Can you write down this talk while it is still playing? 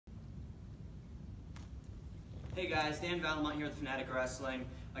Hey guys, Dan Valmont here with Fanatic Wrestling.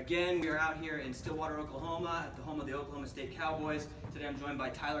 Again, we are out here in Stillwater, Oklahoma, at the home of the Oklahoma State Cowboys. Today I'm joined by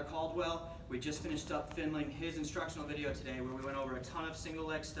Tyler Caldwell. We just finished up filming his instructional video today where we went over a ton of single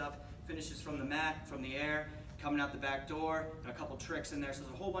leg stuff, finishes from the mat, from the air, coming out the back door, and a couple tricks in there. So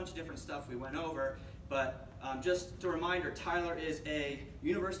there's a whole bunch of different stuff we went over. But just a reminder, Tyler is a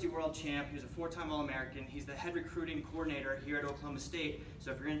University World Champ. He was a 4-time All-American. He's the head recruiting coordinator here at Oklahoma State.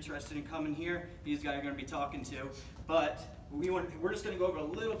 So if you're interested in coming here, he's the guy you're going to be talking to. But we're just going to go over a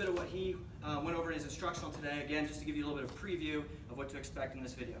little bit of what he went over in his instructional today, again, just to give you a little bit of preview of what to expect in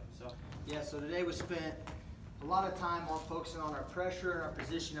this video. So today we spent a lot of time on focusing on our pressure and our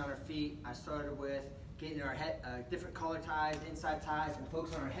position on our feet. I started with getting our head, different collar ties, inside ties, and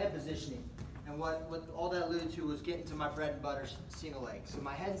focusing on our head positioning. And what all that alluded to was getting to my bread and butter single leg. So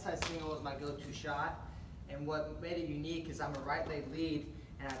my head inside single is my go-to shot. And what made it unique is I'm a right leg lead,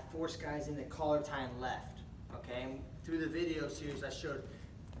 and I force guys into collar tying left. Okay, and through the video series I showed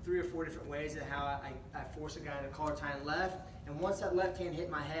 3 or 4 different ways of how I force a guy into collar tying left. And once that left hand hit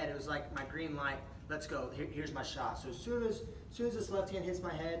my head, it was like my green light. Let's go. Here's my shot. So as soon as this left hand hits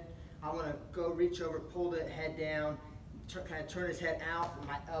my head, I want to go reach over, pull the head down, kind of turn his head out, and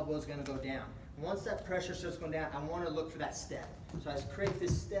my elbow is going to go down. Once that pressure starts going down, I want to look for that step. So I just create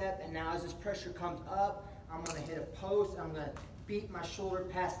this step, and now as this pressure comes up, I'm going to hit a post. I'm going to beat my shoulder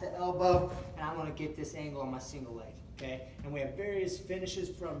past the elbow, and I'm going to get this angle on my single leg. Okay? And we have various finishes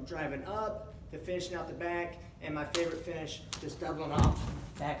from driving up to finishing out the back, and my favorite finish, just doubling off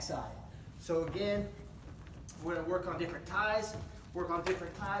backside. So again, we're going to work on different ties, work on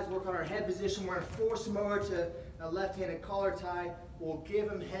our head position. We're going to force him over to a left-handed collar tie. We'll give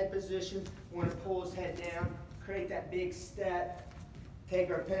him head position. We're going to pull his head down, create that big step,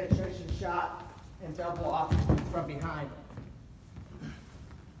 take our penetration shot, and double off from behind.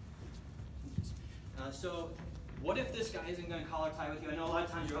 So what if this guy isn't going to collar tie with you? I know a lot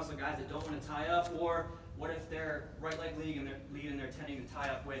of times you're also guys that don't want to tie up, or what if they're right leg lead and they're tending to tie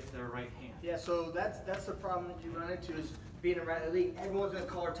up with their right hand? Yeah, so that's the problem that you run into is being a right leg lead. Everyone's going to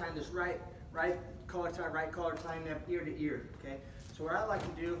collar tie this right collar tie, them ear to ear. Okay. So what I like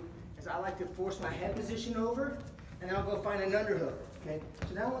to do is I like to force my head position over, and then I'll go find an underhook. Okay.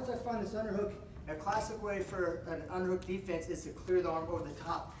 So now once I find this underhook, a classic way for an underhook defense is to clear the arm over the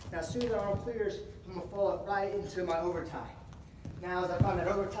top. Now as soon as the arm clears, I'm going to fall it right into my over tie. Now as I find that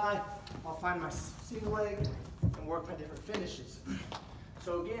over tie, I'll find my single leg and work my different finishes.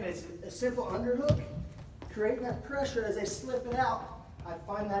 So again, it's a simple underhook, creating that pressure as I slip it out. I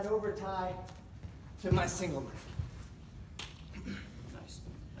find that over tie to my single leg. Nice.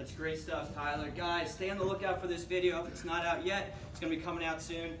 That's great stuff, Tyler. Guys, stay on the lookout for this video. If it's not out yet, it's going to be coming out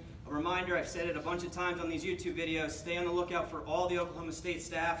soon. A reminder, I've said it a bunch of times on these YouTube videos, stay on the lookout for all the Oklahoma State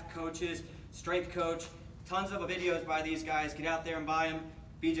staff, coaches, strength coach, tons of videos by these guys. Get out there and buy them.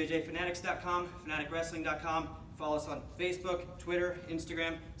 BJJFanatics.com, FanaticWrestling.com. Follow us on Facebook, Twitter,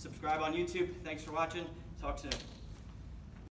 Instagram. Subscribe on YouTube. Thanks for watching. Talk soon.